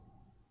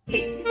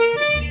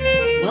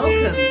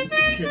Welcome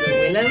to the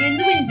Willow in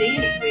the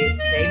Windies with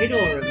David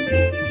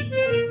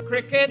Oram.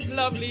 Cricket,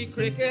 lovely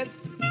cricket,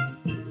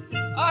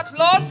 at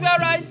last where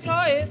I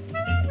saw it.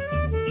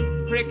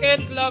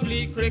 Cricket,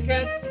 lovely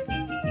cricket,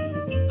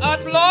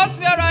 at last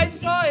where I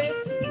saw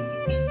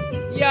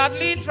it.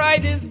 Yardley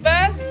tried his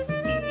best,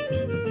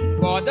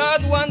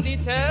 Goddard won the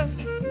test.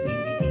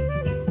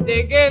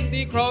 They gave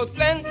the crowd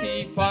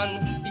plenty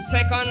fun. The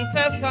second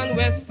test on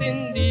West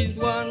Indies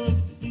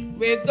won.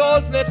 With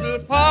those little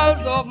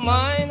pals of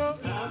mine,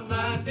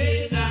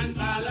 Valentine and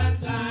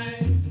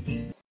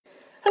Valentine.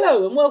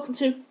 Hello and welcome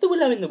to The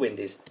Willow in the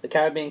Windies, the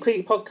Caribbean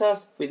cricket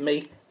podcast with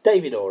me,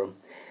 David Oram.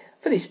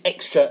 For this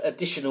extra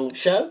additional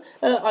show,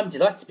 I'm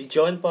delighted to be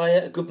joined by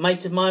a good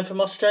mate of mine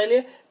from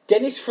Australia,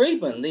 Dennis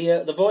Freedman,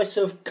 the voice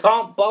of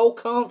Can't Bowl,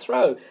 Can't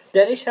Throw.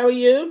 Dennis, how are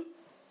you?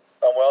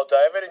 I'm well,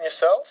 David, and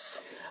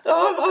yourself?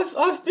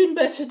 I've been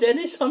better,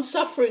 Dennis. I'm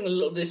suffering a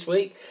little this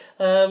week.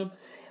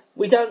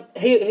 We don't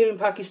here in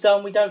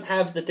Pakistan. We don't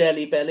have the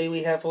Delhi belly.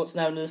 We have what's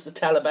known as the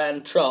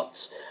Taliban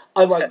trots.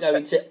 I won't go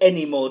into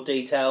any more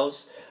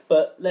details,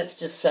 but let's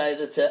just say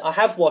that I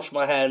have washed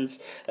my hands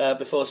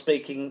before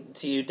speaking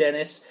to you,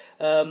 Dennis.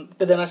 But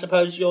then I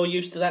suppose you're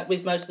used to that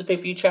with most of the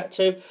people you chat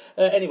to.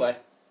 Anyway.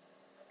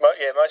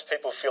 Yeah, most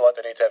people feel like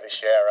they need to have a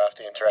shower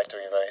after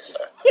interacting with me.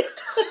 So.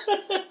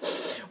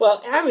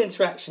 Well, our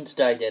interaction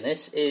today,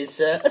 Dennis,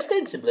 is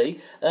ostensibly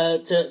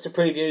to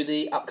preview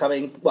the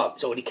upcoming, well,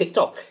 it's already kicked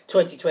off,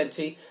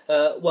 2020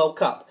 World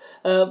Cup.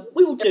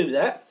 We will do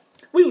that.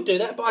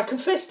 But I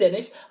confess,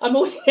 Dennis, I'm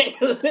already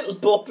getting a little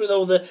bored with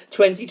all the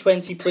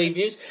 2020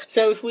 previews.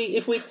 So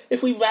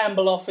if we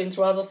ramble off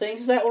into other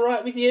things, is that all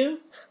right with you?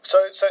 So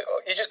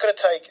you just got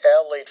to take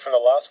our lead from the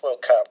last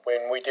World Cup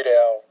when we did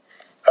our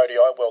ODI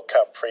World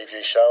Cup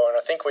preview show, and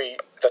I think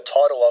the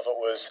title of it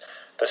was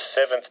the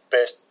 7th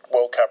best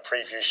World Cup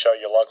preview show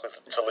you're likely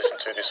to listen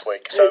to this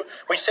week. So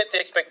we set the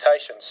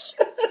expectations.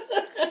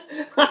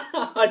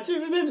 I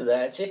do remember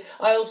that, actually.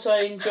 I also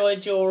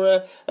enjoyed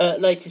your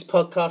latest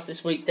podcast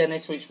this week,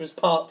 Dennis, which was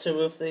part 2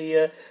 of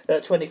the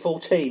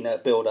 2014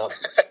 build-up.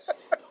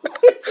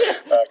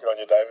 Good on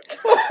you, David.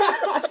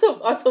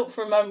 I thought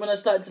for a moment when I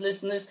started to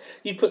listen to this,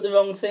 you'd put the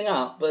wrong thing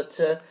up, but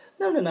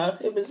no,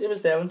 it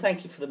was there, and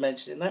thank you for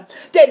mentioning that.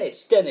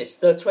 Dennis,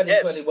 the 2020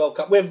 Yes. World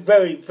Cup. We're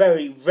very,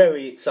 very,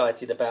 very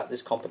excited about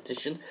this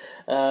competition.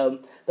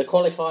 The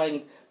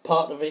qualifying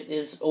part of it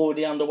is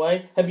already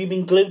underway. Have you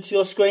been glued to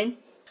your screen?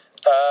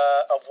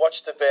 I've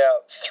watched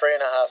about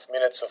 3.5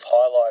 minutes of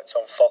highlights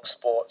on Fox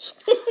Sports.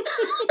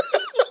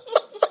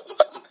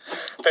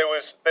 There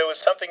was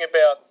something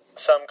about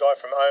some guy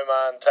from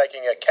Oman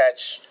taking a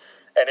catch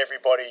and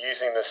everybody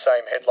using the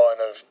same headline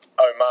of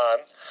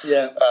Oman.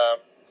 Yeah.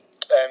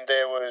 And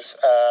there was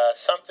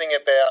something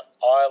about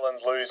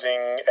Ireland losing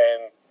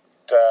and,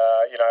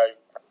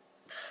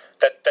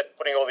 that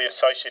putting all the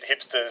associate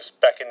hipsters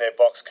back in their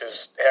box,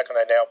 because how can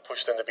they now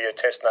push them to be a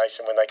test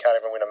nation when they can't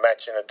even win a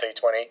match in a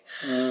T20?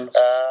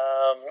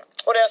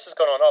 What else has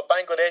gone on?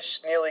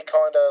 Bangladesh nearly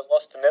kind of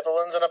lost to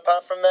Netherlands, and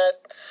apart from that,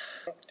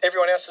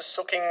 everyone else is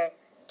sooking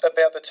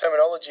about the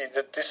terminology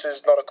that this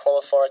is not a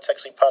qualifier, it's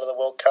actually part of the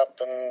World Cup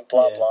and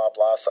blah, blah,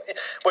 blah. So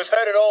we've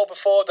heard it all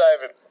before,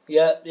 David.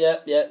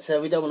 Yeah. So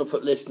we don't want to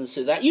put listeners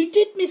through that. You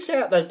did miss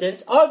out, though,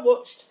 Dennis. I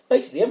watched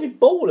basically every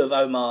ball of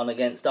Oman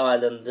against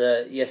Ireland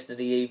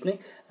yesterday evening.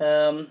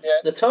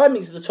 The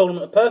timings of the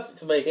tournament are perfect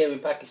for me here in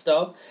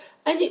Pakistan,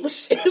 and it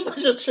was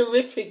a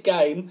terrific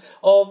game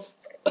of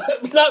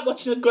like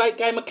watching a great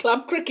game of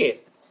club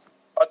cricket.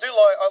 I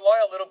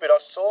lie a little bit. I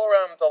saw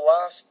the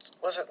last...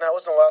 It wasn't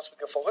the last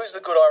week before. Who's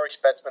the good Irish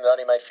batsman that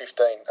only made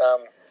 15?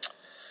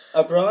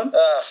 O'Brien?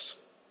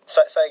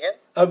 Say again?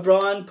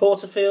 O'Brien,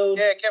 Porterfield?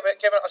 Yeah,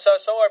 Kevin. So I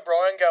saw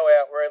O'Brien go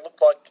out where it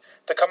looked like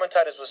the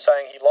commentators were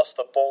saying he lost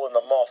the ball in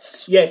the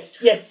moths. Yes.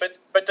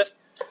 But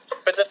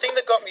the thing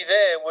that got me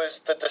there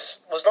was that this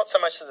was not so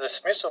much the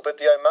dismissal, but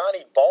the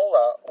Omani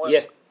bowler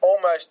was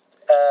almost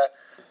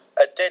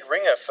a dead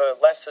ringer for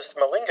Lathis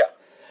Malinga.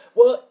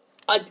 Well,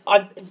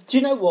 I do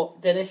you know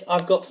what, Dennis?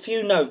 I've got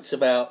few notes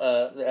about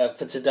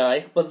for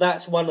today, but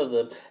that's one of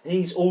them.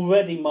 He's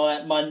already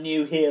my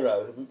new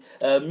hero.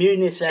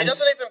 Muniz and He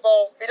doesn't even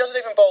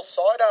bowl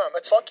sidearm.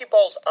 It's like he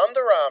bowls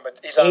underarm, but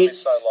his arm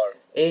is so low.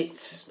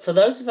 It's for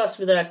those of us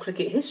with our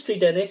cricket history,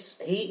 Dennis.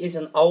 He is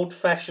an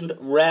old-fashioned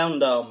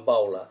round arm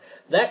bowler.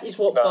 That is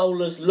what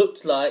bowlers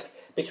looked like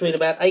between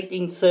about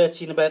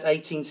 1830 and about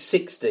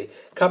 1860,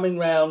 coming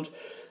round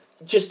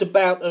just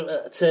about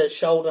to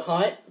shoulder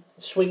height.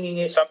 Swinging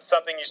it.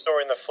 Something you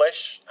saw in the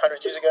flesh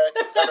 150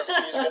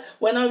 years ago?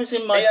 When I was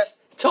in my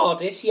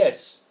TARDIS,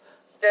 yes.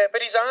 Yeah,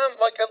 but his arm,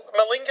 like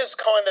Malinga's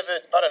kind of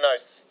at,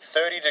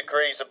 30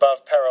 degrees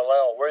above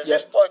parallel, whereas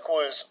this bloke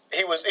was,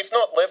 if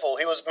not level,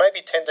 he was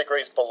maybe 10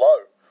 degrees below.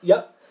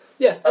 Yep.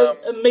 Yeah,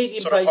 a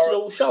medium pace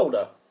little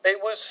shoulder.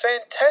 It was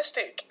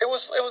fantastic. It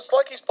was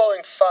like he's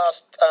bowling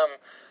fast.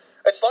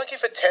 It's like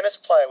if a tennis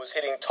player was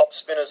hitting top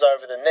spinners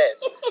over the net.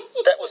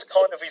 That was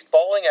kind of his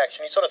bowling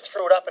action. He sort of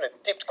threw it up and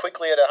it dipped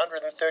quickly at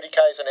 130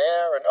 k's an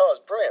hour, and it was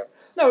brilliant.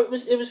 No, it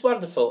was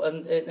wonderful,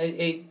 and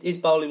his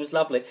bowling was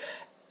lovely.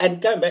 And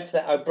going back to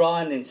that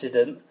O'Brien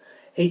incident,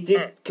 he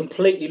did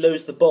completely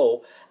lose the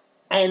ball.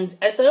 And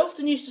as they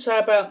often used to say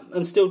about,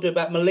 and still do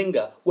about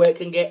Malinga, where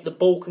the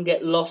ball can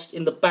get lost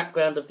in the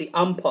background of the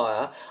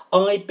umpire,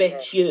 I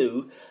bet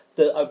you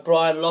that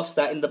O'Brien lost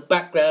that in the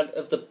background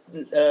of the,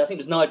 I think it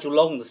was Nigel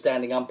Long, the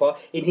standing umpire,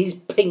 in his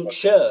pink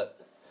shirt.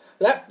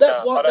 I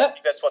don't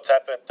think that's what's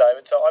happened,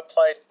 David. So I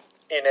played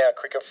in our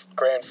cricket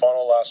grand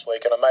final last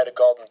week, and I made a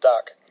golden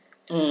duck.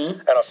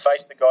 And I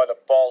faced the guy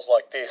that bowls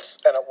like this,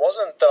 and it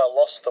wasn't that I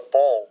lost the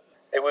ball.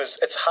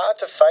 It's hard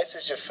to face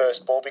as your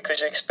first ball because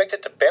you expect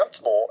it to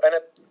bounce more, and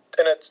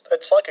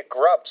it's like it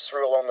grubs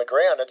through along the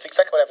ground. It's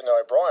exactly what happened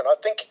to O'Brien. I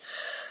think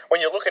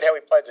when you look at how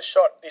he played the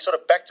shot, he sort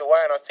of backed away,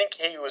 and I think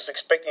he was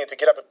expecting it to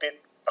get up a bit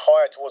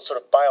higher towards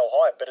sort of Bale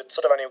height, but it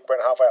sort of only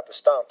went halfway up the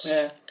stumps.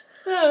 Yeah.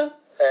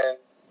 And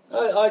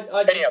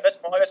anyhow, that's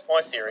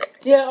my theory.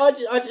 Yeah,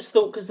 I just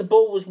thought because the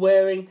ball was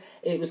wearing,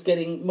 it was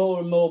getting more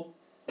and more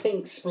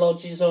pink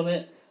splodges on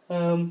it.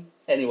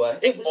 Anyway,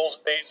 ball's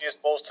the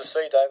easiest balls to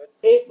see, David.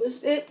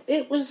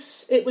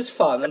 It was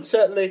fun, and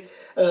certainly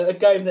a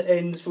game that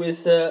ends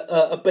with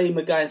a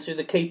beamer going through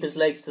the keeper's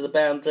legs to the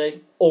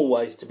boundary,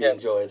 always to be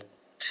enjoyed.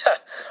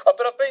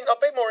 But I've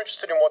been more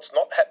interested in what's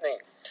not happening,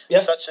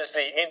 such as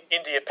the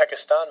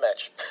India-Pakistan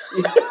match.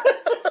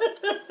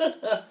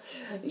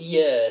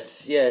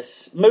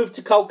 Yes. Moved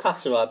to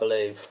Kolkata, I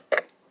believe.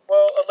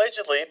 Well,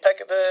 allegedly,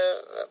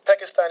 the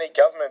Pakistani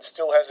government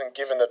still hasn't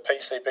given the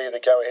PCB the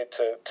go-ahead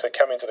to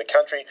come into the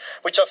country,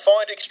 which I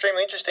find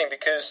extremely interesting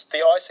because the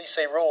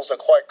ICC rules are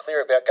quite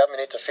clear about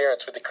government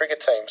interference with the cricket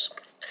teams.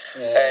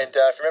 Yeah. And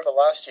if you remember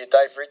last year,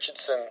 Dave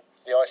Richardson,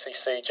 the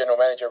ICC general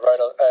manager, wrote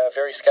a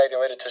very scathing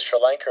letter to Sri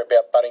Lanka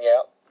about butting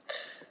out.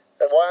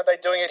 And why aren't they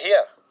doing it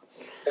here?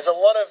 There's a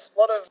lot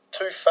of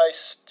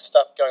two-faced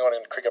stuff going on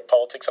in cricket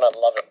politics, and I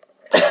love it.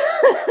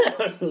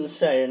 I was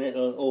saying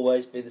it'll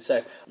always be the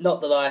same.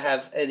 Not that I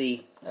have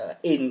any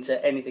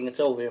into anything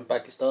at all here in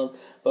Pakistan,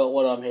 but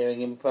what I'm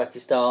hearing in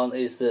Pakistan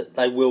is that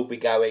they will be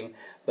going,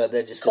 but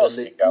they're just going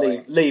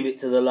to leave it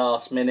to the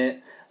last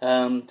minute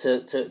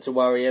to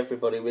worry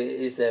everybody.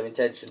 Is their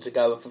intention to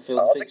go and fulfil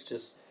the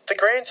fixtures? The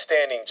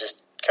grandstanding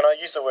just... Can I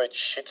use the word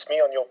shits me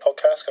on your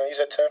podcast? Can I use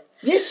that term?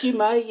 Yes, you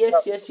may.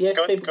 Yes.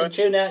 People can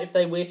tune out if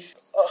they wish.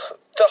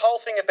 The whole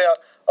thing about,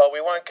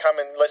 we won't come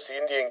unless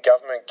the Indian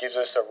government gives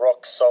us a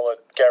rock-solid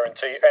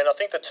guarantee. And I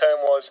think the term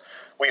was,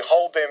 we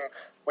hold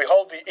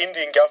the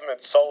Indian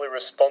government solely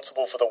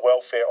responsible for the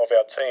welfare of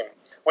our team,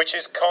 which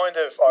is kind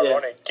of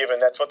ironic given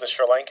that's what the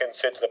Sri Lankans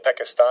said to the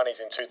Pakistanis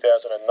in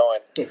 2009.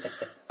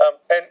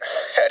 And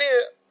how do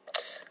you...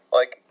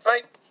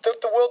 mate,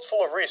 the world's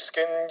full of risk,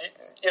 and,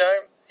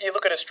 you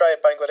look at Australia,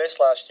 Bangladesh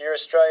last year.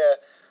 Australia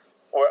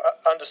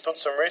understood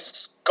some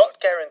risks,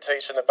 got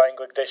guarantees from the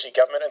Bangladeshi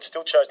government, and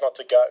still chose not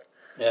to go.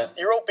 Yeah.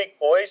 You're all big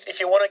boys. If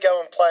you want to go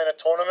and play in a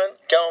tournament,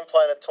 go and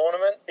play in a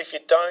tournament. If you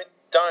don't.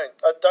 I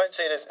don't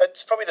see it as...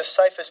 It's probably the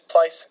safest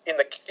place in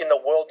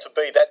the world to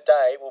be that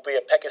day will be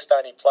a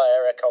Pakistani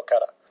player at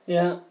Kolkata.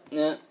 Yeah,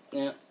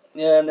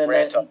 and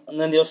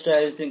then the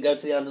Australians didn't go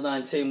to the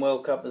Under-19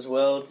 World Cup as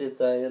well, did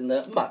they? And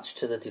much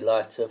to the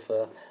delight of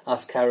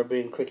us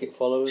Caribbean cricket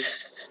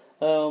followers.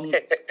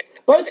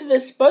 Both of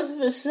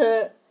us,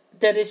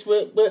 Dennis,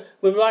 we're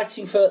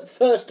writing for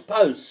First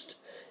Post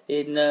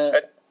in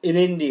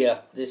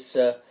India this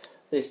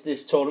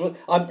tournament.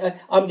 I'm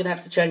going to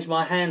have to change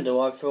my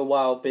handle. I've for a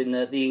while been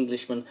the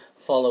Englishman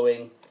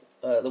following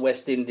the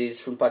West Indies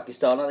from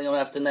Pakistan. I think I'll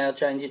have to now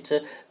change it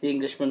to the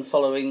Englishman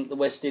following the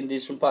West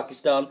Indies from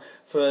Pakistan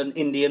for an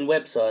Indian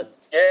website.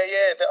 Yeah,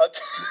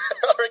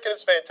 I reckon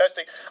it's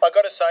fantastic. I've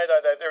got to say, though,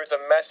 that there's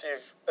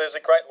a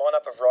great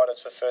lineup of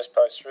writers for First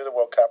Post through the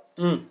World Cup.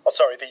 Oh,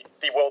 sorry,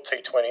 the World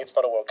T20. It's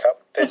not a World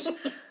Cup. There's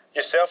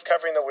yourself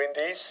covering the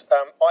Windies.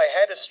 I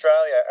had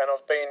Australia, and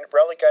I've been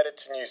relegated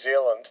to New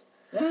Zealand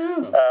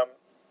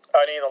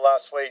only in the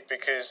last week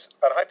because,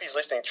 and I hope he's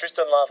listening,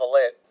 Tristan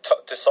Lavalette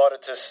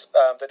decided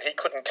that he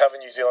couldn't cover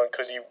New Zealand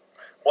because he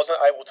wasn't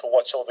able to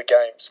watch all the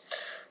games.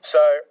 So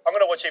I'm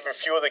going to watch even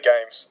fewer of the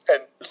games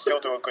and still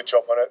do a good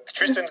job on it.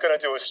 Tristan's going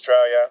to do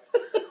Australia.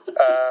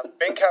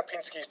 Ben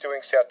Karpinski's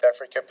doing South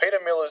Africa. Peter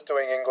Miller's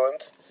doing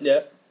England.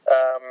 Yeah.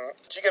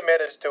 Jigga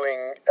Mehta's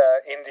doing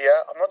India.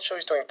 I'm not sure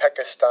who's doing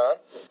Pakistan.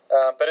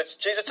 But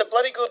it's a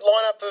bloody good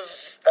lineup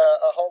of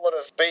a whole lot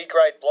of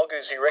B-grade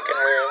bloggers who reckon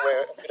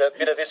we're a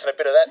bit of this and a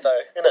bit of that,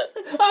 though, isn't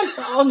it?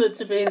 I'm honoured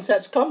to be in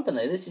such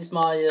company. This is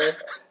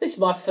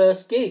my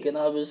first gig, and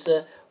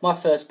my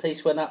first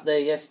piece went up there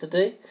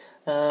yesterday.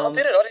 I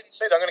did it. I didn't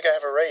see it. I'm going to go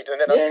have a read.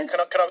 And then can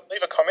I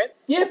leave a comment?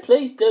 Yeah,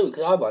 please do,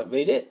 because I won't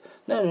read it.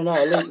 No.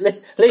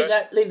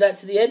 Leave that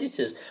to the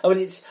editors. I mean,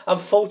 it's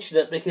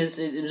unfortunate because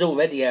it was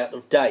already out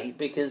of date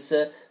because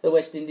the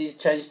West Indies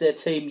changed their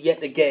team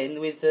yet again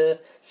with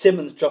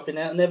Simmons dropping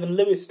out and Evan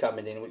Lewis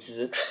coming in, which is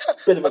a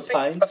bit of a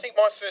pain. I think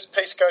my first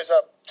piece goes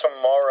up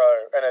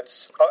tomorrow, and I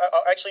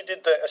actually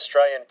did the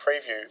Australian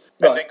preview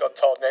and then got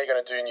told now you're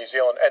going to do New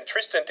Zealand. And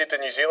Tristan did the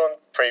New Zealand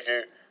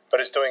preview, but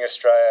is doing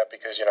Australia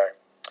because,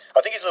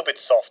 I think he's a little bit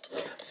soft.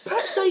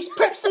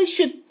 Perhaps they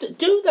should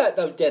do that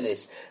though,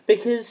 Dennis,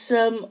 because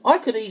I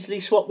could easily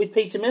swap with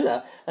Peter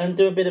Miller and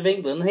do a bit of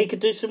England, and he could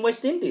do some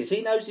West Indies.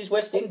 He knows his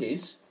West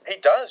Indies. He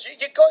does. You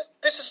guys,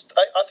 this is.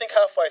 I think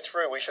halfway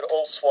through we should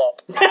all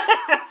swap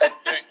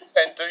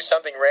and do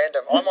something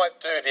random. I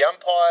might do the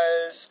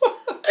umpires.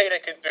 Peter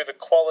can do the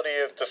quality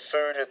of the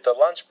food at the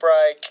lunch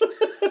break.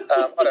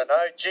 I don't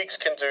know. Jigs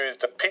can do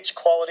the pitch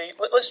quality.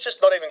 Let's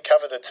just not even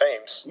cover the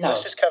teams. No.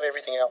 Let's just cover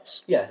everything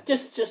else. Yeah,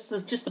 just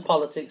the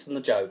politics and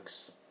the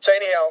jokes. So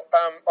anyhow,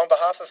 on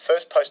behalf of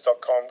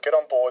firstpost.com, get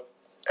on board.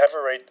 Have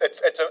a read.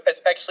 It's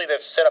actually they've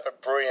set up a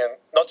brilliant,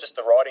 not just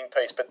the writing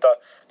piece, but the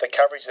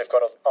coverage they've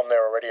got on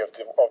there already of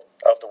the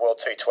World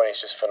T20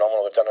 is just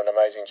phenomenal. They've done an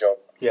amazing job.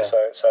 Yeah.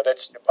 So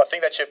that's, I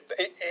think that's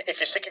if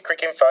you're sick of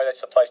quick info,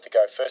 that's the place to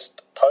go.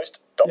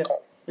 Firstpost.com.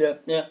 Yeah.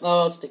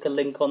 I'll stick a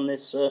link on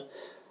this.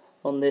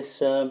 When we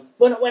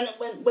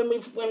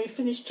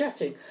finish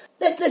chatting,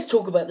 let's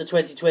talk about the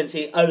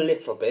 2020 a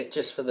little bit,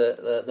 just for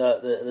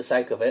the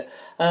sake of it.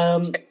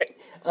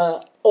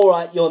 All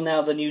right, you're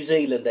now the New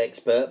Zealand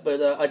expert,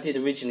 but I did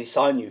originally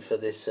sign you for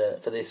this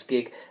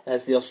gig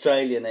as the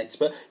Australian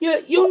expert.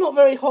 You're not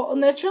very hot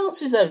on their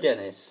chances, though,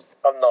 Dennis.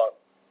 I'm not.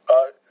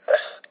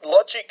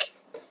 Logic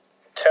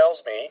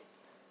tells me,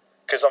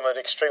 because I'm an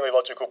extremely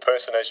logical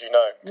person, as you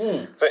know,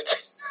 that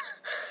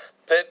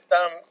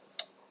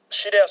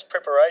shithouse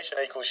preparation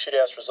equals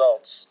shithouse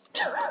results.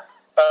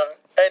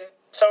 And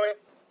so in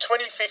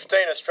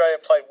 2015, Australia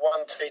played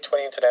one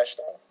T20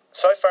 international.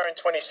 So far in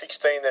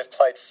 2016, they've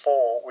played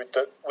 4 with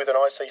an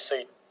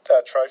ICC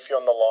trophy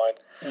on the line,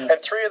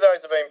 and 3 of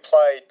those have been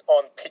played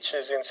on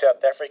pitches in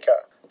South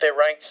Africa. They're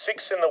ranked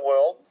 6th in the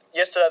world.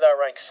 Yesterday they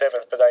were ranked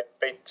 7th, but they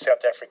beat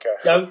South Africa.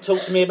 Don't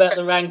talk to me about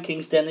the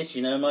rankings, Dennis.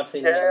 You know my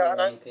feelings on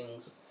the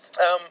rankings.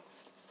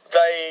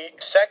 They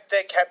sacked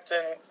their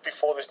captain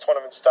before this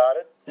tournament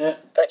started. Yeah.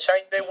 They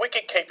changed their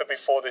wicket-keeper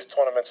before this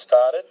tournament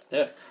started.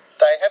 Yeah.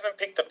 They haven't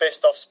picked the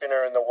best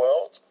off-spinner in the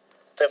world.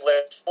 They've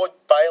left George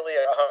Bailey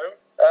at home.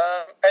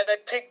 And they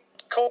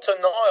picked Coulter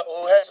Nile,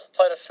 who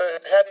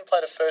hadn't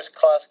played a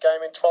first-class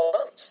game in 12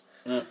 months.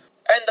 And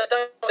they don't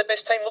know what the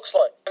best team looks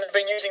like. And they've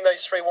been using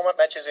those 3 warm-up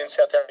matches in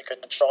South Africa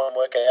to try and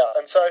work it out.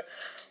 And so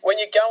when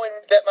you go in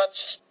that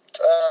much,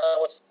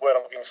 what's the word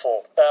I'm looking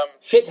for?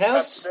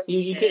 Shithouse?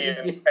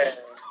 And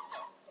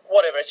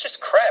whatever, it's just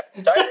crap,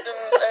 David.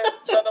 and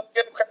so they'll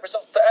get a crap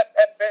result.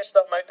 At best,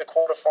 they'll make the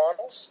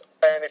quarterfinals.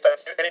 And if they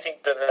do anything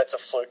better, then that's a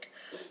fluke.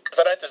 Because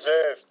they don't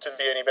deserve to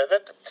be any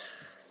better.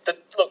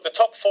 Look, the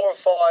top 4 or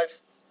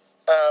 5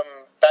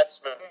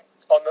 batsmen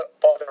on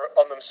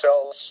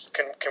themselves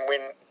can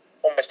win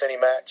almost any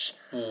match.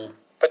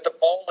 But the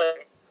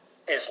bowling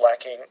is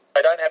lacking.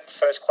 They don't have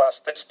first class.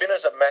 The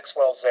spinners are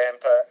Maxwell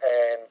Zampa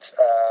and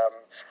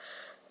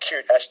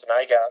cute Ashton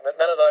Agar.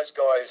 None of those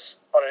guys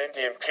on an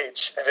Indian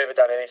pitch have ever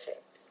done anything.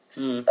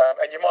 And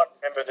you might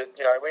remember that,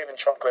 we even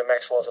tried Glenn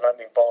Maxwell as an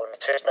opening bowler in a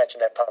test match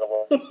in that part of the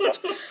world.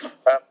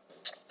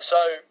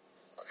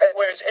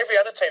 Whereas every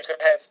other team's going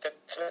to have,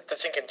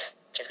 that's in contention,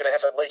 is going to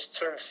have at least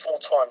 2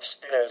 full-time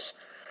spinners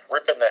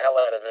ripping the hell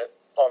out of it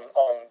on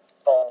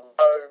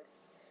low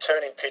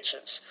turning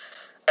pitches.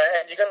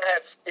 And you're going to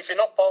have, if you're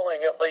not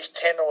bowling at least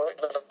 10 or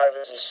 11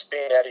 overs of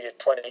spin out of your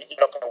 20, you're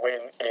not going to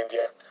win in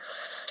India.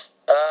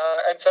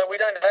 And so we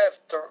don't have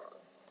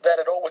that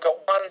at all. We've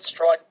got 1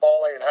 strike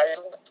bowler in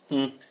Hazel.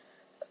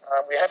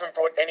 We haven't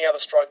brought any other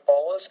strike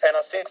bowlers, and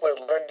I think we're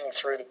learning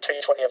through the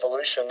T20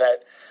 evolution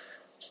that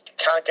you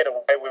can't get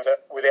away with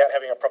it without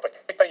having a proper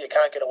keeper. You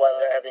can't get away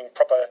without having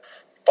proper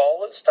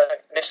bowlers. The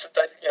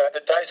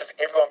days of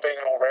everyone being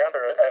an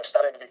all-rounder are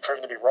starting to be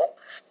proven to be wrong.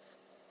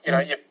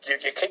 Your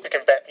keeper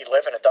can bat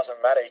 11, it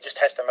doesn't matter. He just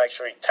has to make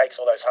sure he takes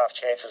all those half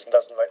chances and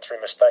doesn't let through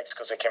mistakes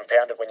because they're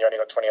compounded when you only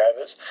got 20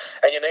 overs.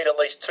 And you need at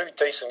least 2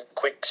 decent,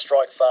 quick,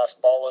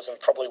 strike-fast bowlers and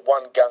probably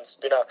 1 gun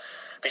spinner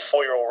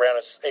before your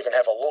all-rounders even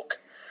have a look.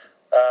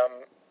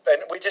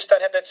 And we just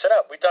don't have that set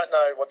up. We don't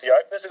know what the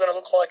openers are going to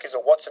look like. Is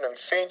it Watson and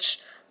Finch?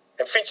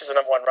 And Finch is the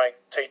number 1 ranked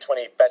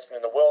T20 batsman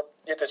in the world,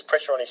 yet there's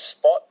pressure on his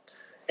spot.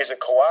 Is it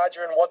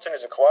Khawaja and Watson?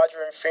 Is it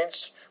Khawaja and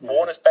Finch?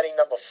 Warner's batting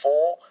number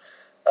 4.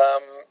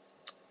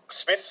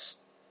 Smith's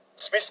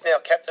now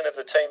captain of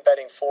the team,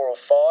 batting 4 or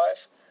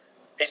 5.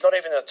 He's not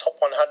even in the top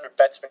 100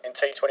 batsmen in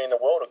T20 in the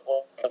world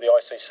according to the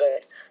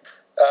ICC.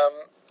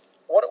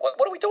 What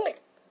are we doing?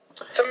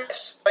 It's a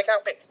mess. They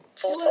can't win.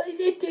 Well,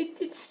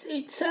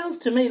 it sounds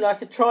to me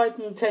like a tried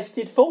and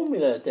tested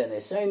formula,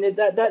 Dennis. I mean,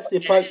 that's the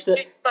approach that...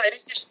 Mate,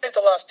 if you spent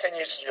the last 10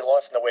 years of your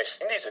life in the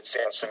West Indies, it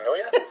sounds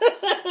familiar.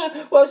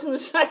 Well, I was going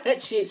to say,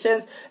 actually, it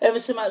sounds ever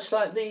so much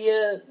like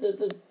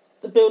the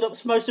build-up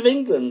to most of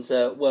England's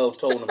world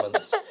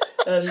tournaments.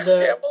 And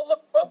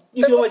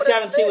you can always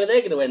guarantee where they're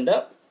going to end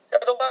up.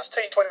 The last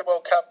T20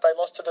 World Cup, they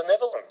lost to the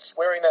Netherlands,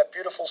 wearing that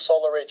beautiful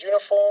solar red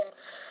uniform.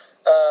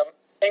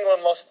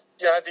 England lost,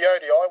 the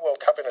ODI World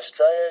Cup in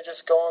Australia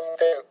just gone.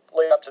 Their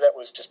lead up to that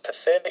was just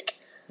pathetic.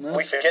 No.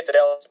 We forget that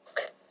Alex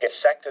gets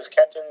sacked as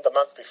captain the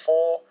month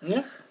before.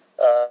 Yeah.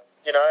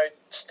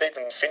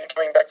 Stephen Finn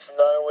coming back from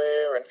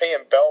nowhere, and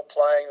Ian Bell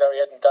playing, though he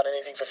hadn't done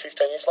anything for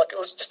 15 years. Like, it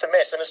was just a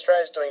mess, and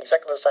Australia's doing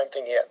exactly the same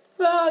thing here.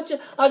 Well,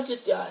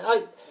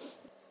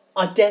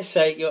 I dare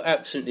say you're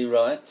absolutely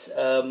right,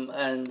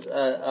 and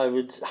I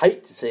would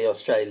hate to see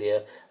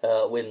Australia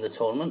win the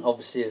tournament,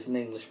 obviously as an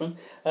Englishman.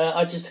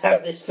 I just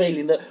have this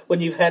feeling that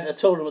when you've had a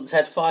tournament that's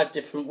had 5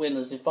 different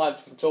winners in 5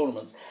 different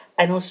tournaments,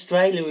 and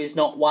Australia is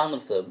not one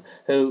of them,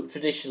 who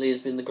traditionally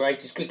has been the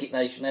greatest cricket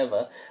nation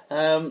ever,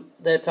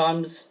 their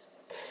time's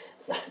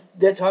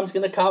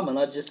going to come, and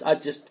I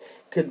just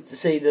could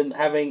see them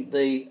having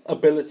the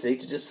ability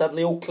to just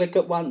suddenly all click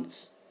at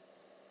once.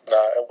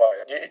 No, it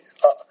won't.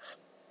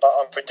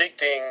 I'm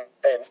predicting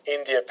an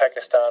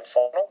India-Pakistan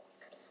final.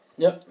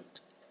 Yep.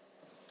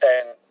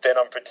 And then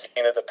I'm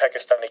predicting that the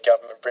Pakistani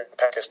government bring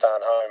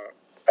Pakistan home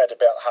at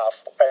about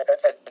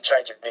at the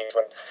change of innings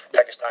when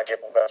Pakistan get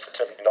all out for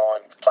 79,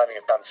 claiming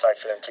it's unsafe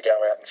for them to go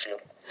out and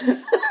field.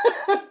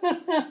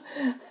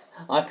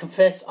 I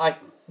confess I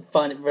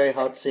find it very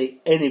hard to see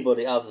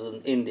anybody other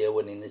than India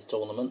winning this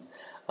tournament.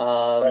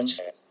 No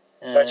chance.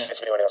 No chance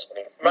of anyone else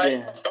winning. Mate,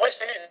 yeah. The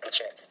West Indies have a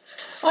chance.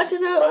 I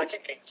don't know.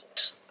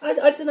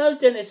 I don't know,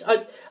 Dennis.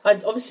 I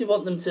obviously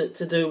want them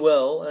to do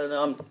well, and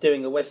I'm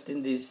doing a West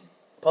Indies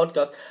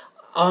podcast.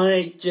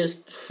 I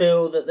just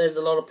feel that there's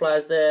a lot of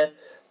players there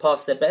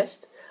past their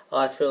best.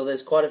 I feel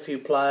there's quite a few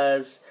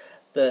players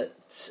that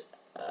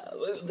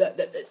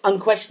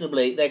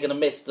unquestionably they're going to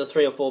miss the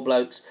 3 or 4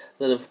 blokes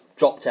that have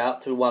dropped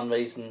out through one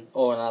reason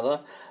or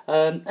another.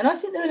 And I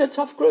think they're in a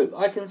tough group.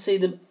 I can see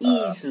them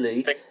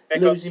easily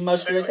losing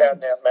most of their games. 2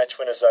 out-and-out match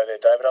winners though there,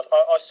 David.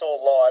 I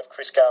saw live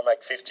Chris Gale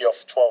make 50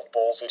 off 12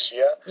 balls this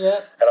year. Yeah.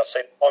 And I've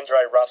seen Andre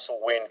Russell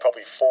win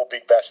probably 4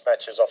 big bash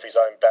matches off his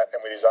own bat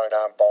and with his own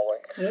arm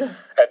bowling. Yeah.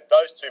 And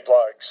those 2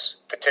 blokes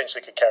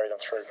potentially could carry them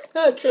through.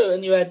 No, true.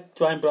 And you add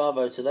Dwayne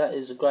Bravo to that.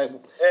 He's a great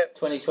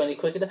 2020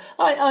 cricketer.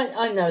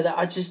 I know that.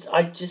 I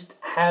just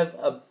have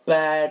a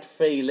bad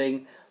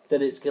feeling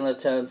that it's going to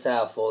turn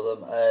south for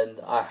them, and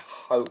I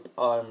hope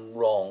I'm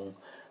wrong.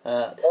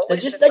 They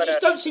just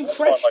don't seem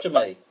fresh to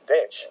me.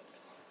 They're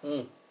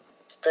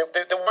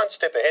 1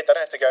 step ahead. They don't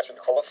have to go through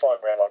the qualifying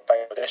round like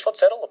Bangladesh. What's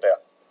that all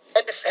about?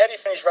 How do you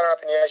finish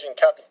runner-up in the Asian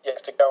Cup? You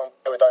have to go and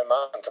play with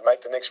Oman to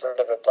make the next round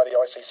of a bloody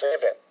ICC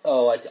event.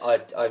 Oh,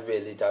 I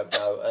really don't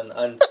know,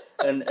 and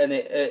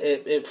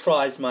it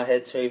fries my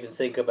head to even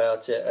think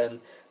about it.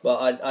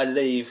 But I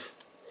leave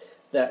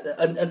that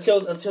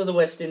until the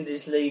West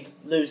Indies League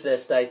lose their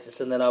status,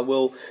 and then I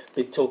will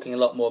be talking a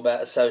lot more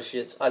about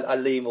associates. I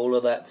leave all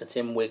of that to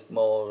Tim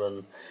Wigmore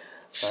and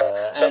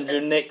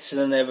Andrew Nixon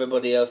and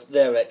everybody else.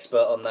 They're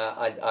expert on that.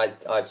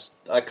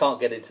 I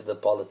can't get into the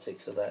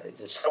politics of that.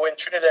 So when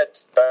Trinidad and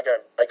Tobago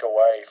break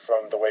away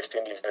from the West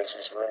Indies, as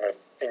is rumoured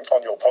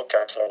on your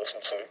podcast that I listen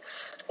to,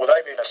 will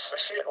they be an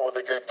associate or will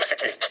they be a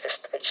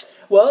test nation?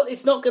 Well,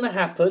 it's not going to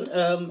happen.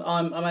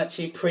 I'm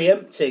actually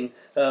preempting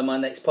my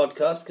next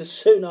podcast, because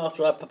soon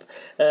after I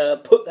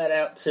put that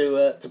out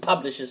to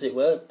publish, as it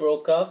were,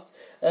 broadcast,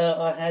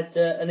 I had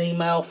an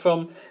email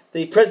from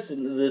the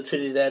president of the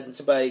Trinidad and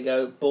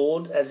Tobago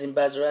board, as in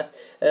Bazarath,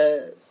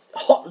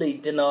 hotly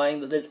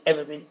denying that there's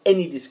ever been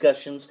any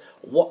discussions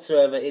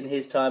whatsoever in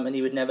his time, and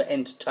he would never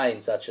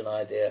entertain such an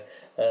idea.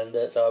 And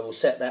so I will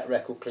set that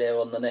record clear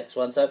on the next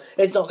one. So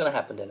it's not going to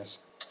happen, Dennis.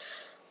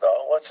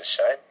 Oh, well, that's a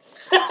shame.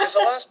 Because the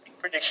last big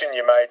prediction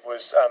you made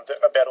was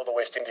about all the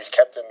West Indies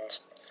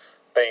captains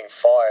being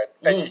fired.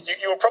 And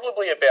you were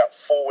probably about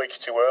 4 weeks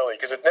too early,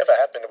 because it never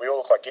happened and we all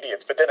look like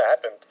idiots, but then it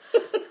happened.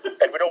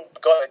 And we'd all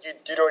got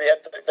it. You'd already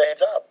had the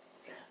heads up.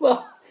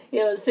 Well,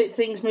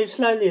 things move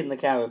slowly in the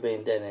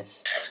Caribbean,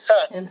 Dennis.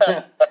 And,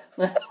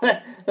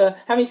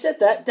 having said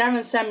that,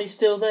 Darren Sammy's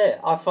still there.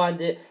 I find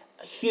it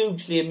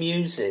hugely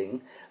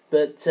amusing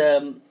that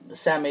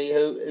Sammy,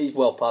 who is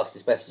well past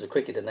his best as a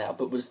cricketer now,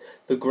 but was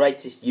the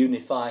greatest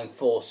unifying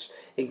force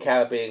in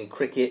Caribbean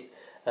cricket,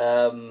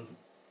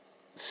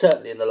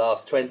 certainly in the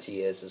last 20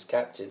 years as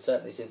captain,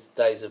 certainly since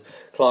the days of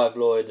Clive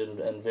Lloyd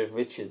and Viv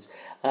Richards,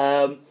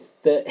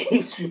 that he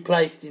was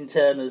replaced in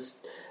turn as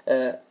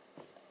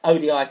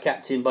ODI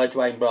captain by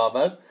Dwayne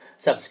Bravo,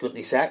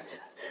 subsequently sacked,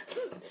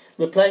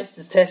 replaced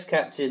as Test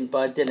captain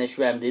by Dinesh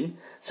Ramdin,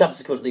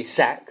 subsequently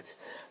sacked,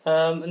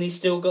 and he's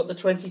still got the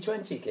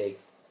 2020 gig.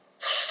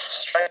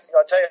 Strange thing,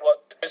 I tell you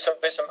what,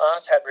 there's some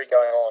arse habbery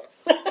going on.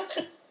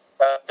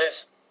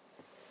 There's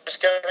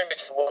just going back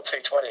to the World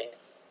T20.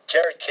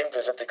 Jared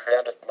Kimber's at the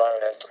ground at the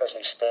moment as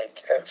we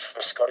speak for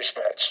the Scottish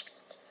match.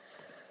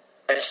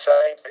 He's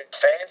saying that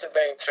fans are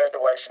being turned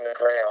away from the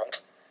ground,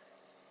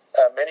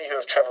 many who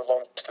have travelled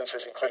long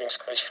distances, including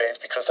Scottish fans,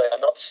 because they are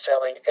not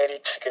selling any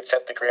tickets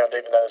at the ground,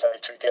 even though there's only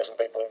 2,000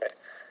 people in there.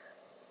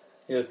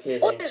 You're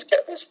kidding. What is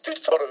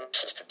this sort of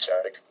just a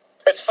joke?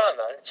 It's fun,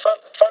 though. It's fun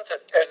to,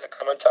 as a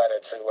commentator,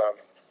 to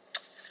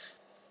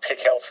pick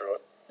hell through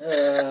it.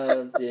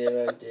 Oh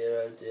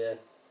dear.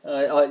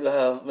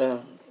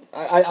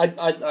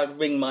 I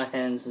wring my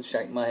hands and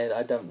shake my head.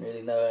 I don't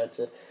really know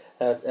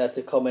how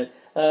to comment.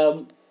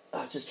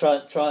 I just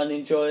try and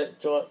enjoy it.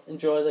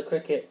 Enjoy the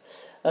cricket.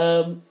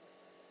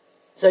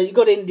 So you've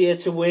got India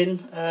to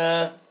win,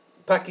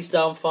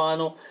 Pakistan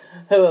final.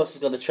 Who else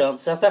has got a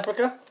chance? South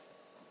Africa?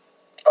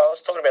 Oh, I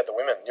was talking about the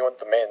women. You want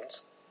the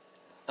men's?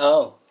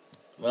 Oh,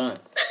 right.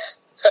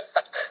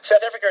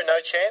 South Africa, no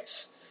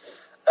chance.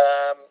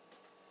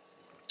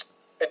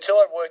 Until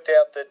I worked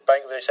out that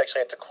Bangladesh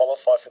actually had to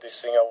qualify for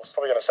this thing, I was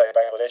probably going to say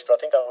Bangladesh, but I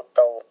think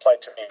they'll play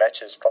too many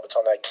matches by the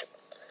time they get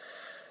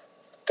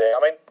there. I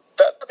mean,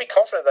 they'll be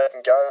confident they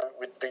can go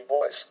with big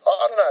boys.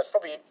 I don't know. It's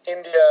probably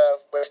India,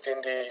 West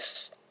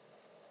Indies.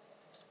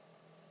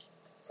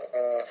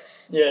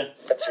 Yeah.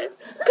 That's it.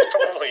 That's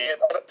probably it.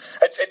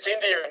 It's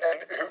India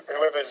and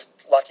whoever's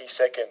lucky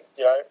second.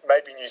 You know,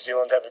 maybe New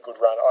Zealand have a good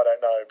run. I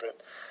don't know,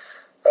 but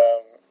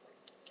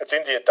it's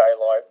India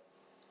daylight,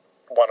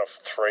 one of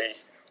three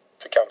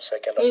to come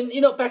second.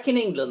 You're not back in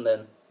England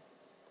then?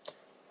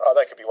 Oh,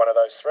 they could be one of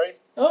those three.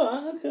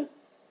 Oh, okay.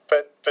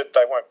 But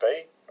they won't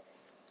be.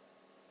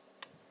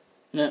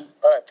 No. I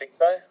don't think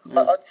so.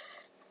 No.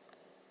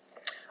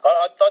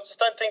 I just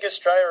don't think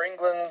Australia or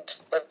England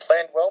have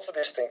planned well for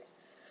this thing.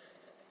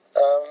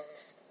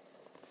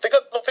 They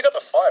got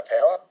the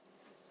firepower.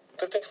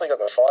 They've definitely got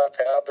the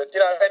firepower. But, you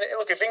know, and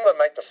look, if England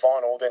make the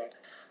final, then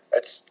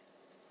it's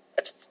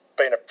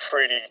been a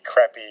pretty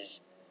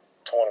crappy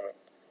tournament.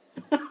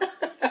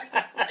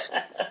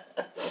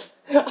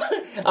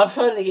 I'm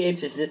finding it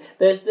interesting.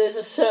 There's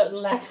a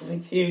certain lack of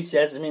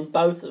enthusiasm in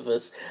both of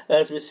us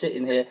as we're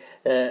sitting here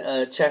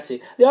chatting.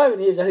 The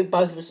irony is, I think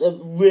both of us are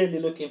really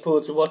looking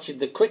forward to watching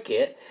the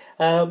cricket.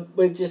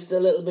 We're just a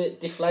little bit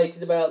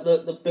deflated about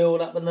the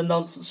build-up and the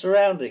nonsense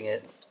surrounding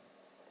it.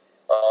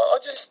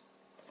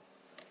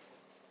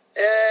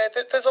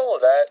 There's all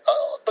of that.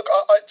 Look,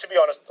 to be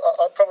honest,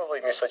 I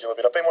probably misled you a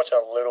little bit. I've been watching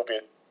a little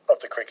bit of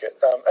the cricket,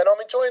 and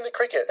I'm enjoying the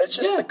cricket. It's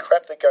just the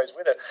crap that goes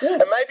with it. Yeah.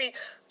 And maybe,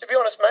 to be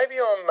honest, maybe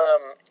I'm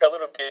a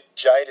little bit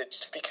jaded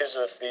just because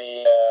of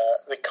the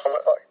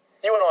comment. Like,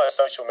 you and I are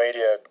social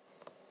media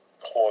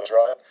whores,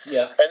 right?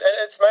 Yeah. And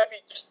it's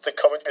maybe just the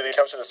commentary that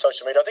comes with the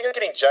social media. I think I'm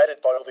getting jaded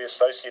by all the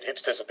associate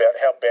hipsters about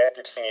how bad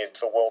this thing is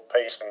for world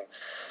peace and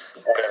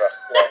whatever.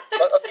 You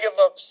know, I think if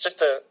I was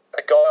just a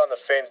guy on the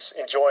fence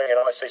enjoying an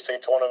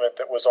ICC tournament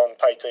that was on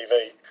pay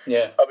TV,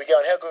 I'd be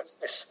going, how good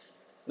is this?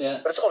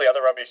 Yeah. But it's all the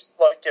other rubbish.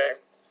 Like, you know,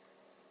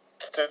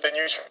 the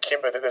news from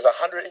Kimber that there's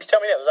 100. He's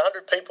telling me now there's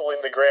 100 people in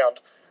the ground,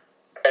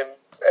 and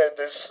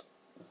they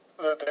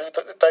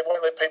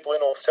won't let people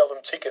in or sell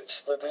them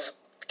tickets. There's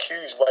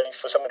queues waiting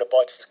for someone to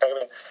buy tickets.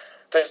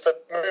 There's the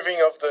moving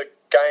of the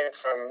game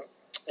from,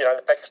 you know,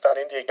 the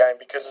Pakistan-India game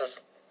because of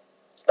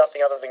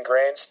nothing other than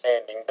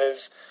grandstanding.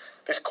 There's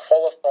this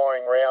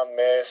qualifying round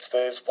mess.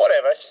 There's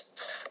whatever.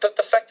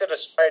 The fact that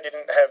Australia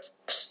didn't have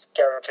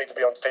guaranteed to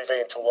be on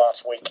TV until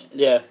last week.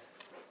 Yeah.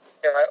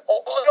 You know, it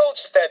all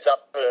just adds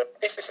up.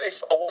 If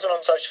I wasn't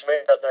on social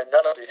media, I'd know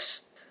none of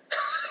this.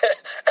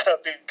 And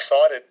I'd be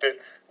excited that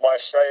my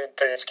Australian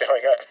team's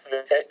going over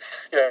there.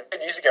 You know,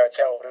 10 years ago, it's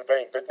how it would have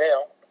been. But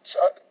now,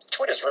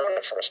 Twitter's ruined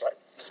it for us, mate.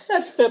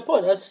 That's a fair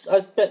point.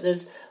 I bet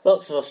there's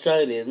lots of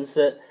Australians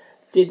that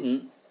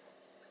didn't,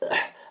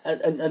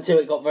 until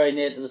it got very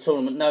near to the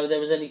tournament, know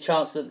there was any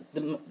chance that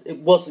it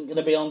wasn't going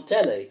to be on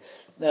telly.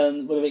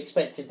 Would have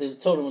expected the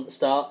tournament to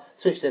start,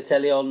 switch their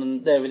telly on,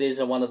 and there it is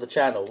on one of the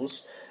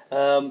channels.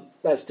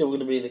 That's still going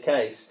to be the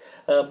case.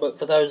 But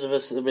for those of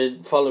us that have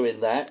been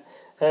following that,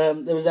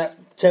 there was that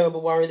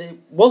terrible worry that it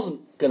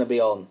wasn't going to be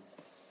on.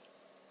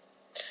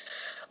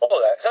 All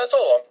of that. That's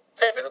all on.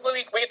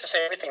 We get to see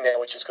everything now,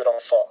 which is good on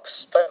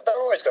Fox. They're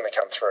always going to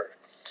come through.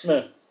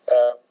 No.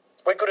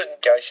 We're good at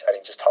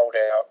negotiating. Just hold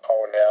out.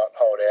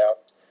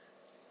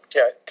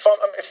 You know, if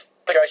I'm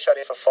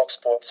negotiating for Fox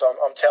Sports,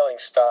 I'm telling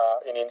Star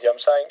in India, I'm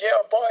saying,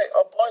 I'll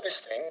buy this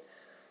thing,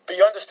 but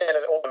you understand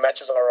that all the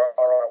matches are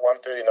on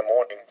at 1:30 in the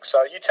morning.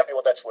 So you tell me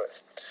what that's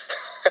worth.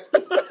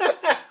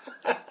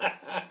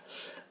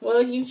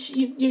 Well,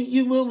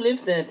 you will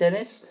live there,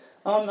 Dennis.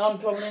 I'm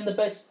probably in the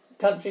best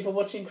country for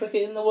watching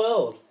cricket in the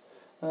world.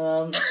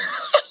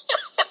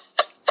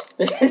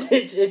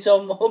 It's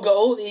on. I've got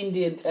all the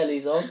Indian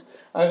tellies on.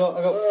 I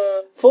got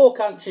 4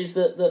 countries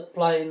that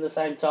play in the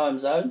same time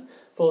zone.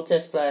 4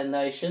 test playing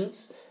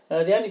nations.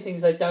 The only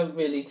things they don't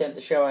really tend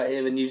to show out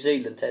here are New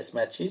Zealand test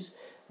matches,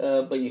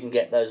 but you can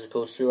get those, of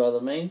course, through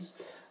other means.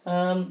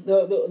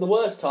 The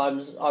worst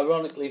times,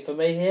 ironically for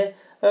me here,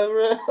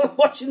 are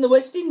watching the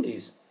West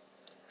Indies.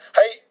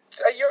 Hey,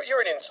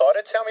 you're an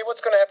insider. Tell me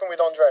what's going to happen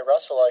with Andre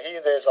Russell. I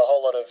hear there's a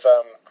whole lot of...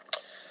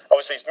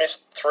 obviously, he's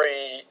missed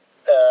 3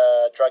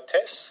 drug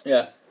tests.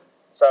 Yeah.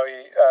 So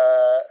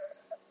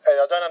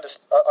I don't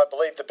understand. I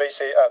believe the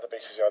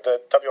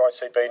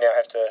WICB now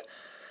have to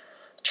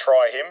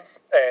try him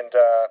and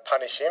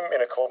punish him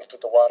in accordance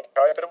with the one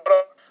code. But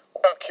what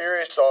I'm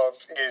curious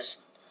of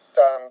is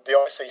the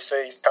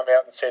ICC's come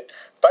out and said,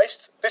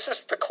 this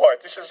is the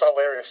quote, this is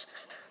hilarious,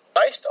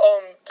 based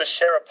on the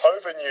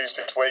Sharapova news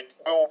this week,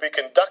 we will be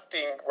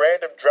conducting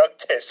random drug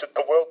tests at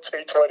the World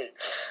T20.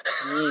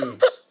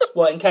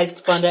 What, in case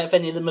to find out if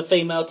any of them are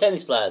female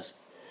tennis players?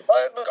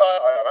 I don't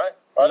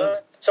know.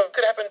 So it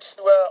could happen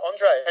to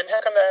Andre. And how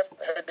come they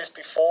haven't heard this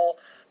before?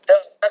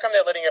 How come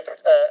they're letting a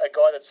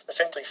guy that's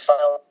essentially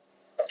failed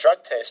a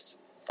drug test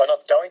by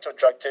not going to a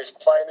drug test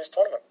play in this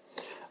tournament.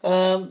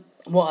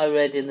 What I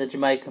read in the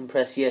Jamaican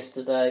press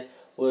yesterday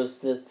was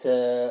that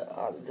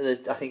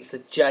I think it's the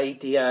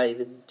JDA,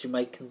 the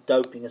Jamaican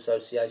Doping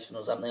Association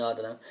or something, I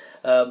don't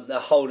know. They're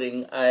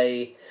holding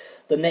the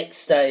next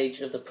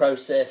stage of the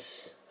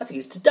process. I think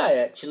it's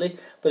today actually,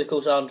 but of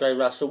course Andre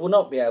Russell will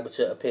not be able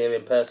to appear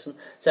in person,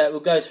 so it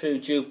will go through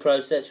due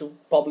process. Will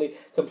probably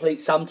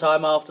complete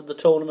sometime after the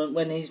tournament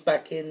when he's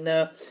back in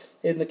the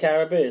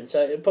Caribbean.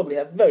 So it'll probably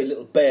have very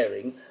little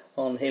bearing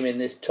on him in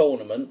this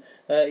tournament,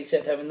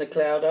 except having the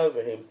cloud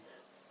over him.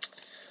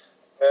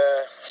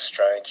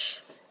 Strange.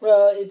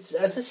 Well, it's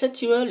as I said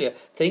to you earlier,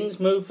 things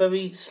move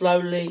very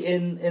slowly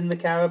in the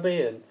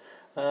Caribbean.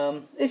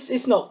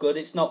 It's not good,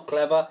 it's not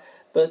clever,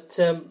 but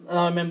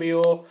I remember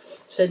your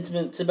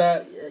sentiments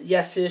about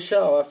Yasir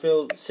Shah. I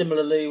feel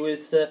similarly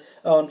with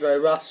Andre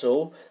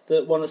Russell,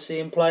 that want to see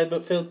him play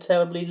but feel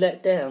terribly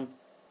let down.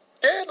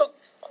 Yeah, look,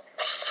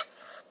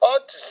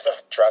 just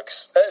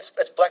drugs.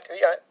 It's black.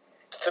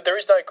 So there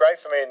is no grey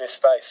for me in this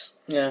space.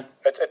 Yeah,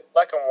 it's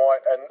black and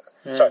white,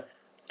 and so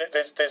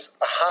there's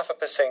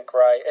 0.5%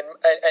 grey, and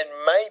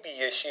maybe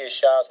Yasir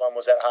Shah's one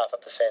was at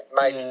 0.5%.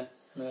 Maybe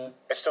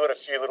it's still got a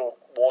few little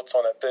warts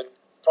on it, but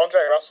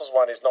Andre Russell's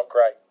one is not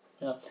grey.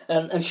 Yeah,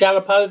 and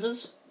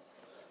Sharapova's?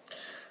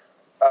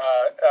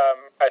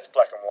 It's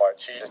black and white.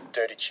 She's a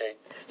dirty cheat.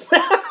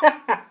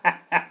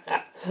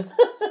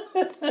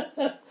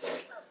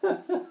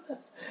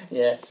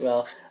 Yes,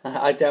 well,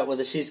 I doubt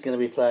whether she's going to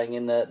be playing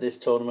in this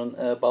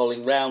tournament,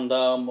 bowling round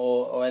arm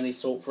or any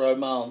sort for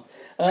Oman.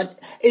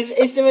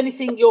 Is there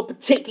anything you're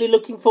particularly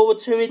looking forward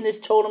to in this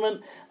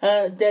tournament,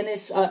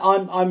 Dennis?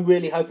 I'm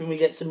really hoping we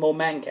get some more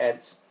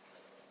mancads.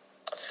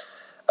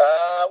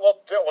 Well,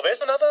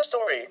 there's another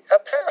story.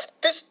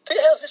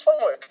 How's this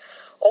one work?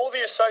 All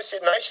the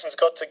associate nations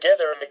got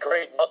together and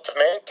agreed not to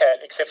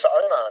mancad except for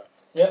Oman.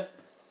 Yep.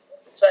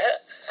 So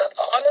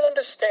I don't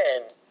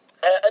understand.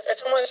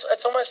 It's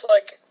almost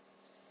like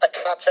a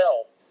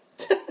cartel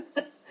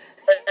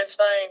and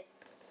saying,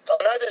 I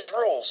know there's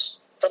rules,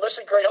 but let's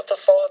agree not to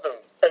follow them.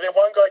 And then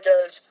one guy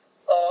goes,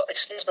 "Oh,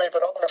 excuse me,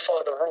 but I want to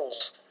follow the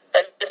rules,"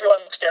 and everyone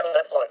looks down on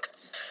that bloke.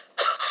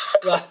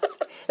 Right.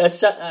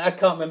 I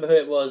can't remember who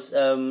it was.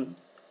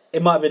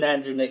 It might have been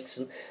Andrew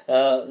Nixon.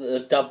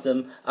 Dubbed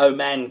them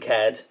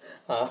Omancad.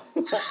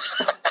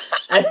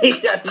 And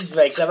he's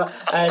very clever.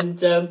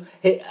 And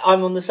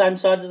I'm on the same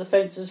side of the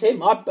fence as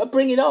him. I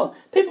bring it on.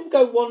 People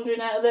go wandering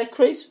out of their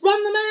crease.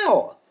 Run them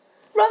out.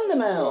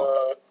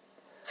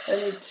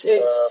 And it's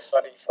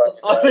funny.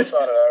 I don't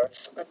know.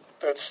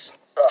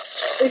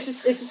 It's a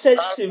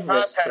sensitive. Is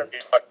my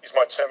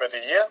term of the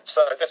year,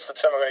 so that's the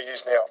term I'm going to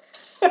use now.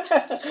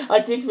 I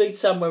did read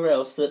somewhere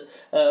else that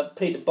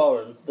Peter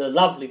Boren, the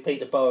lovely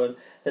Peter Boren,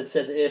 had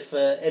said that if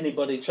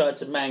anybody tried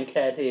to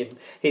mancad him,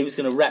 he was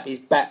going to wrap his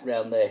bat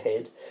round their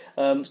head.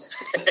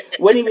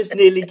 When he was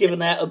nearly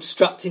given out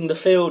obstructing the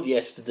field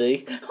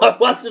yesterday, I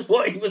wondered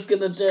what he was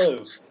going to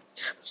do.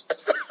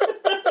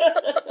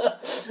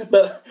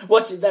 But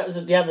that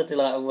was the other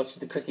delight of watching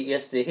the cricket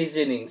yesterday. His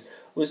innings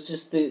was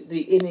just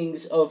the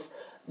innings of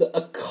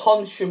a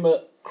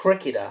consummate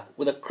cricketer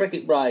with a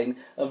cricket brain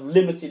of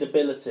limited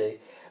ability,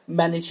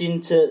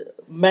 managing to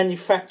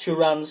manufacture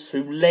runs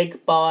through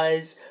leg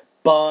byes,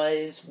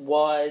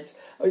 wides.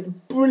 I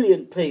mean,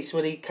 brilliant piece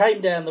when he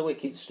came down the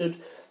wicket, stood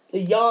a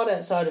yard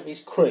outside of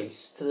his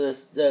crease to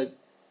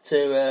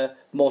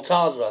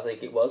Mortaza, I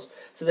think it was.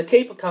 So the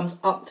keeper comes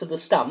up to the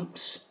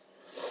stumps,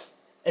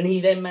 and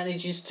he then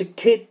manages to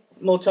kid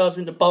Mortaza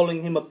into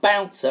bowling him a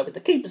bouncer with the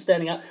keeper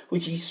standing up,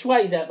 which he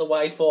sways out the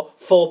way for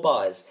 4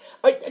 byes.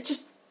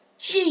 Just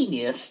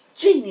genius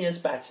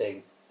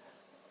batting.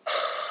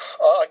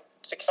 I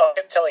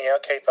kept telling our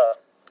keeper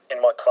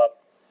in my club,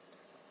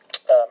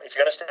 if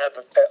you're going to stand up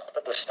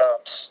at the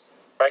stumps,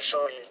 make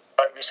sure you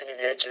don't miss any of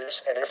the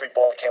edges, and every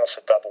ball counts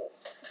for double,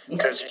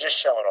 because you're just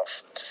showing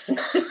off.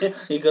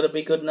 You've got to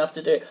be good enough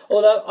to do it.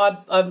 Although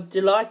I'm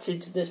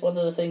delighted, that's one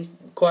of the things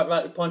quite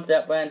rightly pointed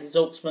out by Andy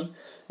Zaltzman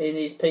in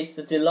his piece,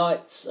 The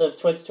Delights of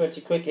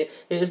 2020 Cricket.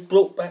 It has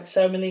brought back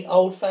so many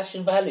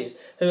old-fashioned values.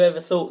 Whoever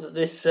thought that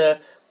this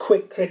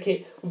quick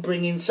cricket would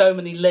bring in so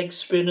many leg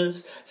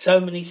spinners, so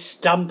many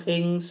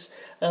stumpings,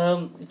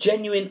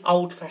 genuine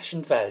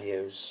old-fashioned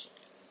values.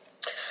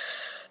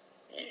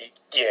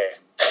 Yeah.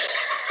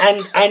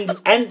 And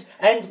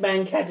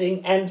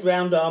mancading and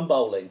round arm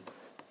bowling.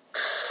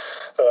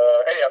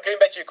 Anyhow, getting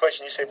back to your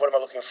question, you said, what am I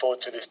looking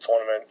forward to this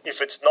tournament?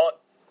 If it's not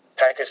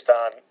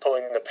Pakistan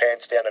pulling the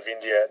pants down of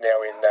India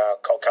now in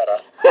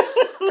Kolkata,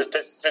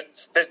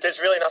 there's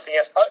really nothing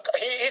else.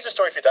 Here's a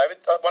story for you, David,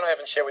 one I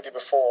haven't shared with you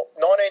before.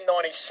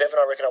 1997,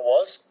 I reckon it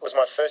was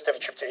my first ever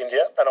trip to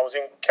India, and I was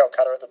in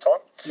Calcutta at the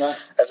time,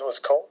 as it was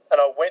called, and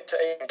I went to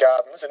Eden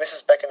Gardens, and this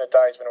is back in the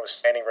days when it was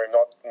standing room,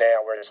 not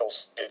now where it's all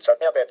seated. So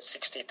now about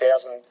 60,000,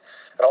 and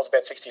I was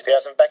about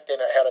 60,000. Back then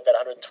it had about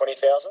 120,000.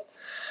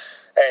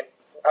 And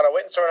I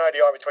went and saw an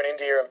ODI between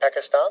India and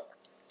Pakistan,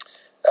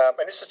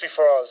 and this was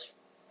before I was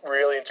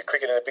really into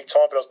cricket in a big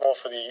time, but I was more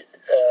for the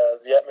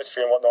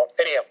atmosphere and whatnot.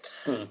 Anyhow,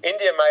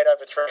 India made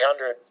over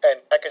 300,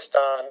 and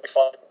Pakistan, if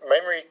my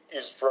memory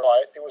is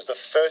right, it was the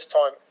first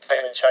time they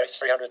had chased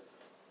 300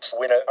 to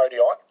win an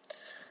ODI,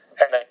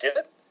 and they did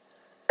it.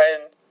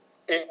 And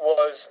it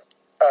was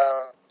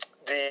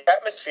the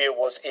atmosphere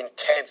was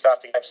intense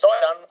after the game.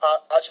 Syed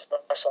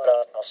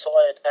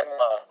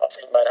Anwar, I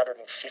think, made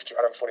 150,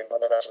 140, I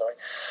don't know something.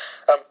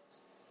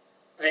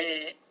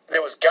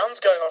 There was guns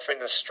going off in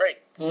the street.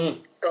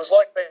 It was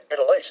like the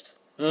Middle East.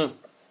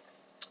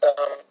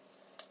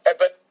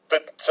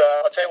 But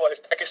I'll tell you what,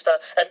 if Pakistan...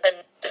 And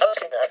the other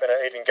thing that happened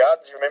at Eden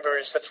Gardens, you remember,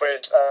 is that's where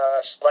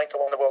Sri Lanka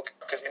won the World Cup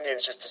because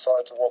Indians just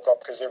decided to walk off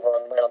because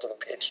everyone went onto the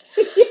pitch.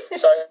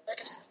 So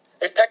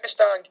if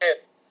Pakistan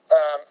get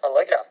a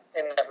leg up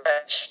in that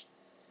match,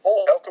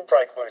 all hell could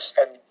break loose,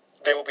 and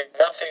there will be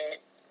nothing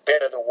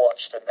better to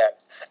watch than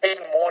that.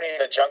 Even Morning in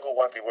the Jungle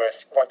won't be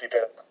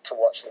better to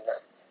watch than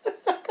that.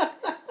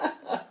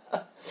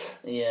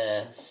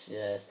 Yes.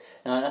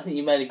 And I think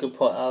you made a good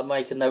point. I'll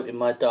make a note in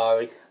my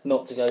diary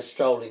not to go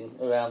strolling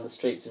around the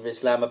streets of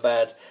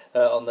Islamabad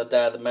on the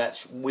day of the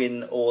match,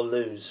 win or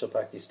lose for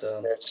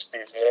Pakistan. Just be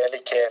very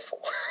careful.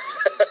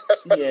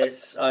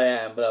 Yes, I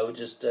am, but I would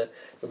just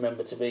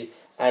remember to be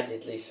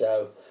addedly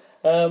so.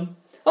 I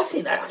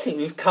think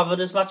we've covered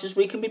as much as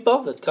we can be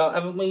bothered,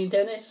 haven't we,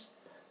 Dennis?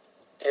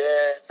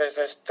 Yeah,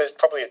 there's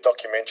probably a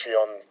documentary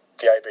on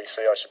the ABC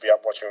I should be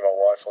up watching with my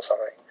wife or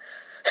something.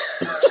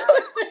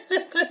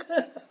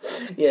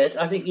 Yes,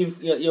 I think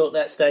you're at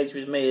that stage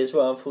with me as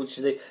well,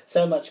 unfortunately.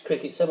 So much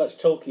cricket, so much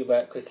talking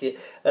about cricket,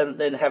 and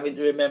then having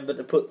to remember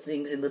to put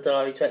things in the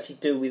diary to actually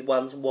do with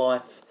one's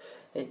wife.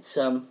 It's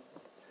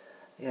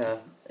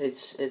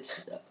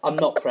it's I'm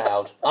not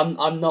proud.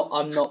 I'm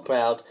not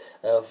proud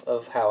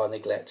of how I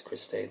neglect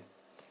Christine.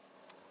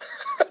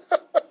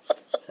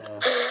 So.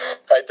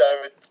 Hey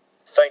David,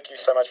 thank you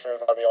so much for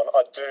inviting me on.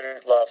 I do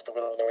love the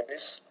Willow and the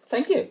Windies.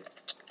 Thank you.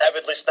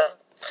 Avid listener.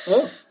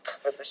 Oh.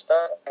 Avid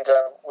listener, and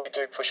we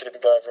do push it a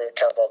bit over at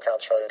Can't Bowl, Can't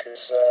Throw,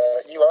 because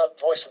you are the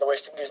voice of the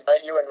West Indies,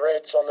 mate. You and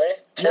Reds on there,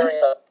 tearing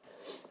it up.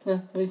 Yeah,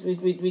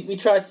 we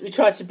try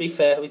to be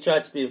fair. We try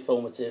to be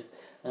informative,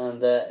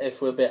 and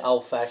if we're a bit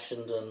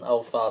old-fashioned and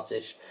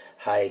old-fartish,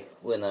 hey,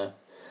 we know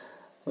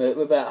we're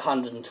about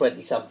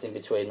 120 something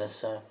between us,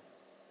 so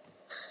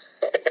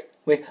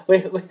we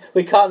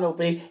can't all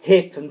be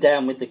hip and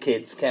down with the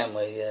kids, can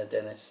we,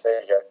 Dennis?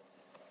 There you go.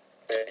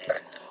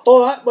 All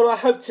right. Well, I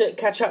hope to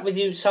catch up with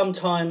you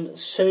sometime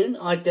soon.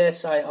 I dare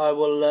say I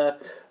will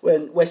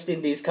when West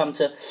Indies come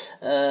to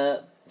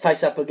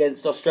face up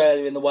against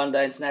Australia in the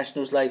one-day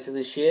internationals later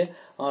this year.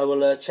 I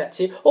will chat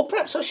to you, or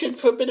perhaps I should,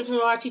 for a bit of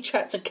variety,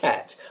 chat to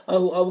Kat. I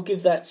will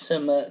give that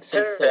some thought.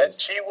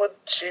 She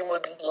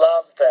would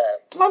love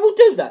that. I will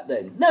do that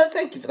then. No,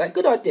 thank you for that.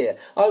 Good idea.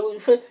 I will.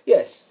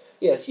 Yes.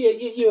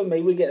 You and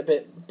me, we get a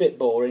bit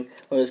boring,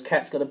 whereas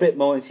Kat's got a bit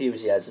more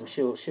enthusiasm.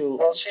 She'll.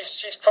 Well,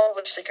 she's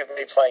probably sick of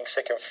me playing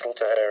second fiddle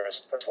to her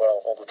as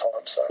well all the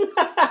time. So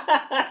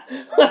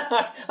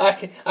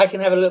I can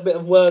have a little bit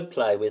of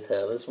wordplay with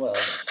her as well,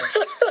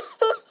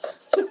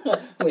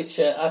 which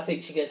I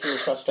think she gets a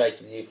little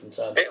frustrated with you from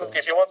time to time.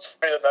 If you want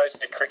somebody that knows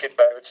the cricket,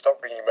 David, stop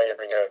ringing me and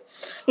ring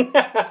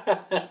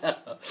her.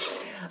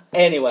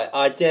 Anyway,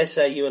 I dare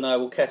say you and I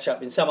will catch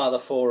up in some other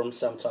forum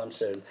sometime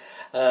soon.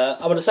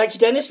 I want to thank you,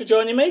 Dennis, for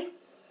joining me.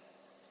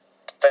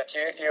 Thank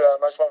you. You are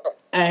most welcome.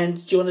 And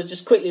do you want to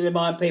just quickly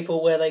remind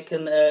people where they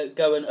can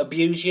go and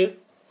abuse you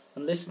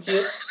and listen to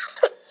you?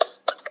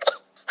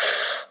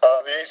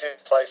 The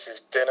easiest place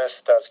is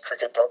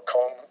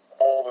dennisdoescricket.com.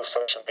 All the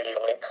social media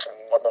links and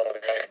whatnot are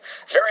there.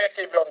 Very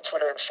active on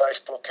Twitter and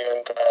Facebook,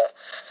 and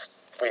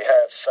we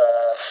have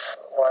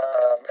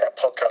our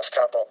podcast,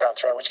 Can't Bowl, Can't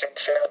Throw, which can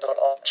be found on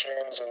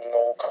iTunes and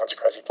all kinds of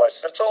crazy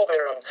places. It's all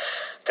there on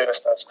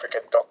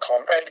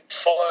dennisdoescricket.com. And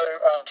follow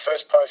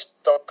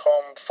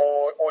firstpost.com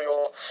for all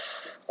your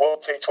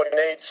World T20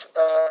 needs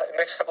in the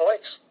next couple of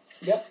weeks.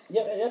 Yep.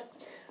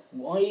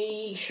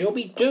 We shall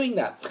be doing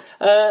that.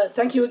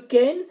 Thank you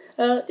again.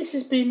 This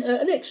has been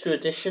an extra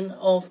edition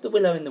of the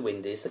Willow and the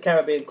Windies, the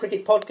Caribbean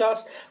Cricket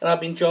Podcast, and I've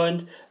been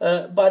joined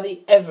by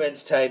the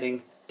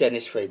ever-entertaining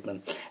Dennis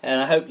Freedman.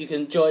 And I hope you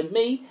can join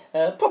me,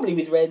 probably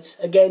with Reds,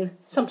 again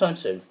sometime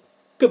soon.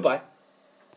 Goodbye.